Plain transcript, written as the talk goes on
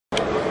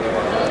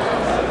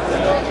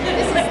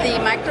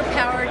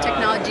Micropower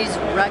Technologies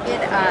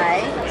Rugged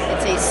Eye.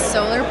 It's a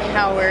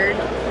solar-powered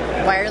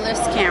wireless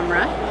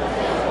camera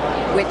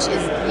which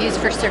is used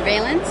for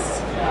surveillance,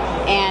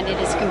 and it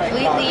is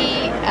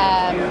completely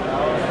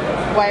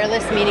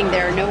wireless, meaning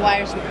there are no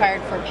wires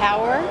required for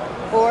power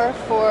or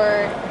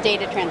for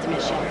data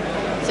transmission.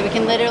 So it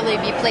can literally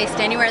be placed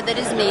anywhere that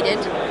is needed,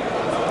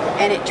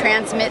 and it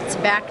transmits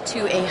back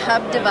to a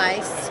hub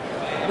device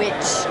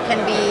which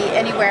can be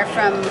anywhere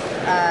from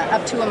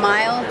up to a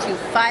mile to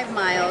 5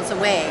 miles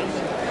away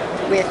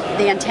with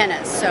the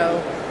antennas.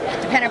 So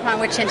depending upon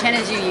which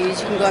antennas you use,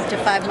 you can go up to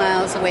 5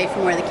 miles away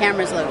from where the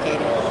camera is located.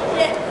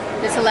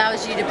 This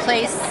allows you to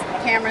place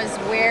cameras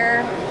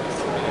where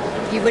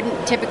you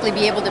wouldn't typically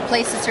be able to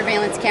place a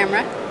surveillance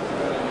camera,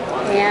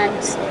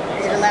 and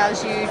it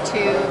allows you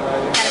to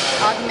kind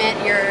of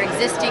augment your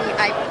existing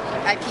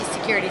IP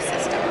security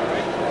system.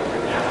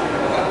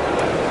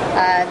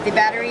 The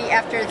battery,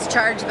 after it's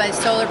charged by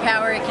solar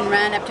power, it can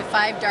run up to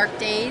 5 dark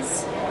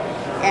days,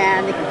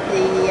 and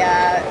the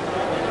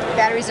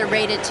batteries are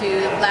rated to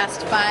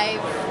last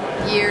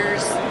 5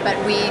 years, but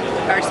we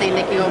are saying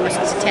they can go almost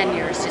to 10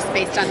 years, just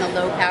based on the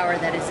low power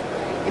that is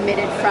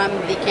emitted from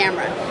the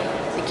camera.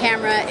 The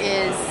camera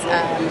is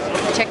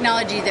the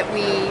technology that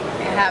we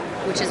have,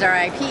 which is our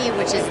IP,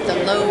 which is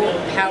the low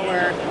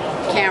power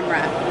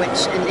camera,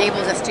 which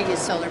enables us to use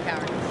solar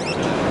power.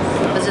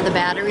 Those are the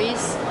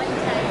batteries.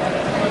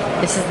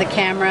 This is the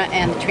camera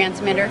and the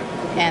transmitter,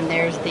 and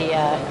there's the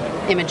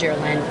imager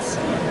lens.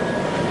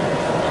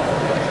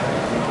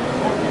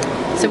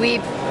 So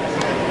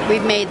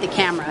we've made the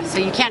camera, so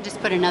you can't just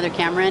put another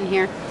camera in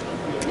here.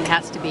 It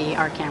has to be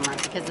our camera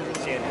because of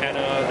the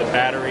antenna, the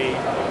battery,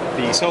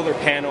 the solar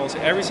panels,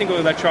 every single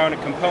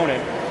electronic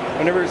component.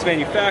 Whenever it's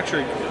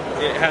manufactured,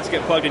 it has to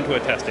get plugged into a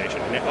test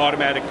station, an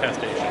automatic test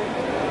station.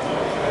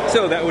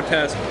 So that would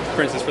test,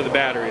 for instance, for the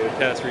battery, it would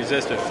test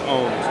resistance,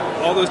 ohms,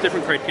 all those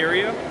different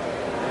criteria.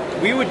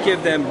 We would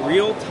give them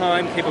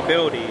real-time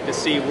capability to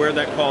see where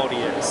that quality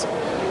is.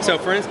 So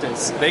for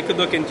instance, they could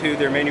look into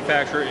their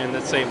manufacturer in,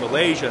 let's say,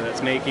 Malaysia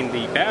that's making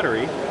the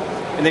battery,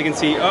 and they can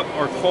see,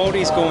 our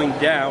quality is going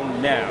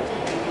down now.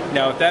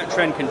 Now if that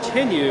trend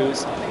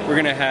continues, we're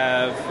going to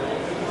have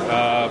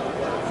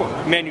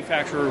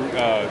manufacturer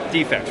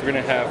defects, we're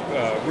going to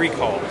have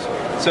recalls.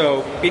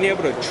 So being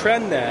able to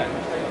trend that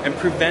and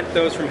prevent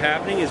those from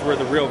happening is where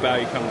the real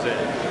value comes in.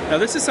 Now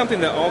this is something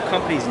that all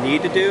companies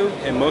need to do,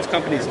 and most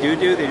companies do.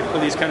 They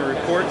pull these kind of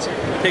reports.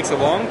 It takes a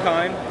long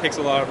time, it takes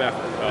a lot of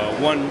effort.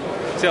 One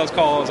sales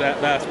call I was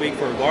at last week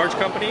for a large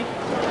company.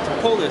 To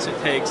pull this, it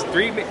takes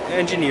 3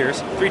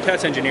 engineers, 3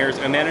 test engineers,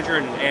 a manager,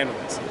 and an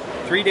analyst.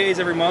 3 days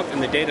every month,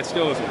 and the data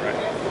still isn't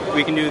right.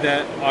 We can do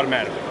that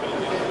automatically.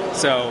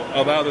 So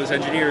allow those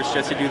engineers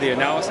just to do the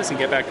analysis and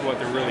get back to what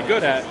they're really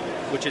good at,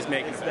 which is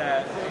making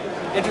that.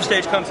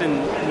 Interstage comes in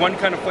one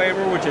kind of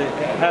flavor, which it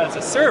has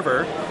a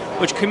server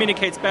which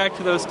communicates back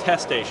to those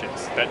test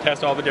stations that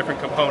test all the different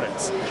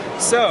components.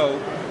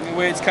 So the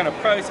way it's kind of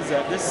priced is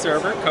that this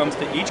server comes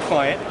to each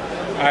client.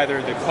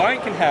 Either the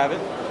client can have it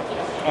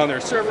on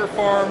their server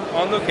farm,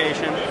 on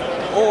location,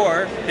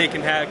 or they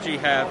can actually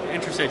have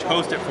Interstage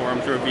host it for them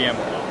through a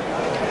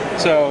VMware.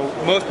 So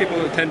most people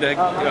tend to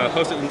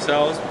host it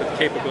themselves, but the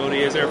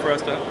capability is there for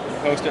us to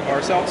host it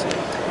ourselves.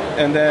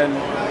 And then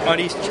on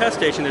each test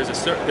station there's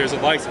a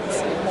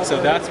license.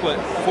 So that's what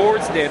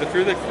forwards data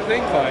through the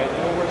thing client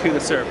to the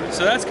server.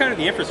 So that's kind of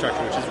the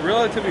infrastructure, which is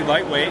relatively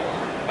lightweight.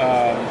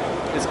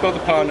 It's built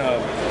upon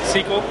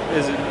SQL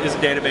is a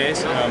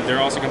database. There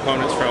are also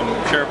components from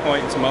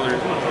SharePoint and some other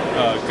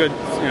good,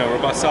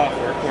 robust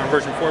software. We're in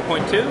version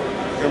 4.2.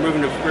 We're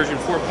moving to version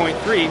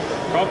 4.3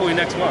 probably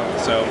next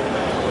month. So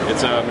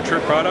it's a mature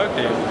product,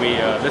 and we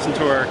listen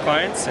to our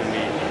clients, and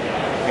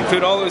we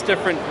include all those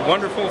different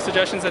wonderful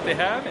suggestions that they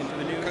have into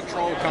the new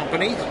control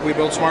company. We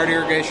build smart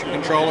irrigation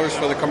controllers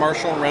for the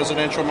commercial and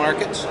residential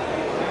markets.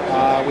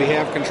 We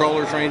have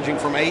controllers ranging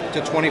from 8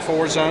 to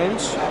 24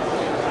 zones.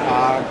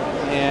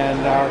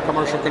 And our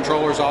commercial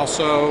controllers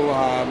also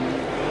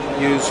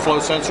use flow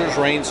sensors,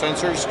 rain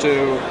sensors,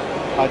 to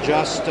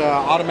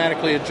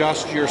automatically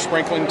adjust your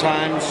sprinkling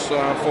times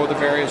for the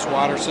various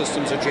water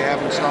systems that you have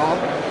installed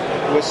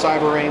with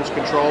CyberRain's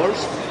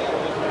controllers.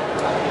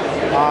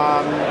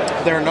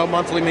 There are no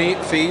monthly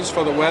fees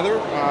for the weather.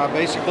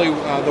 Basically,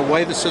 the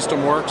way the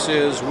system works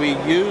is we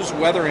use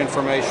weather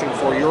information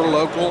for your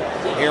local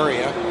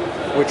area,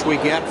 which we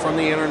get from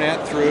the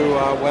internet through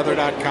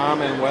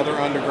weather.com and Weather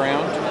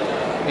Underground.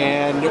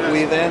 And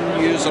we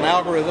then use an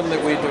algorithm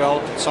that we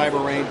developed at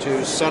CyberRain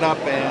to set up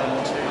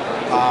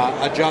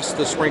and adjust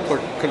the sprinkler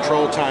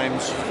control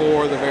times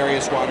for the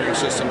various watering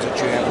systems that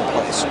you have in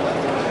place.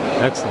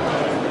 Excellent.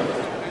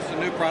 There's a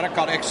new product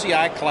called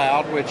XCI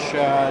Cloud, which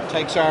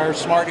takes our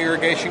smart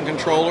irrigation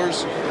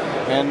controllers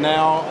and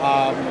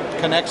now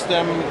connects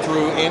them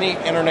through any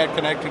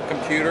internet-connected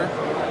computer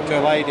to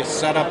allow you to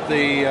set up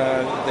the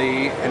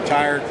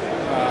entire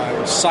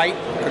site,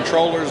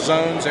 controllers,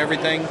 zones,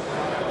 everything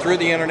through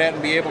the internet,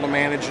 and be able to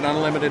manage an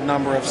unlimited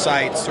number of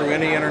sites through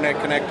any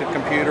internet-connected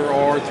computer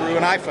or through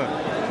an iPhone.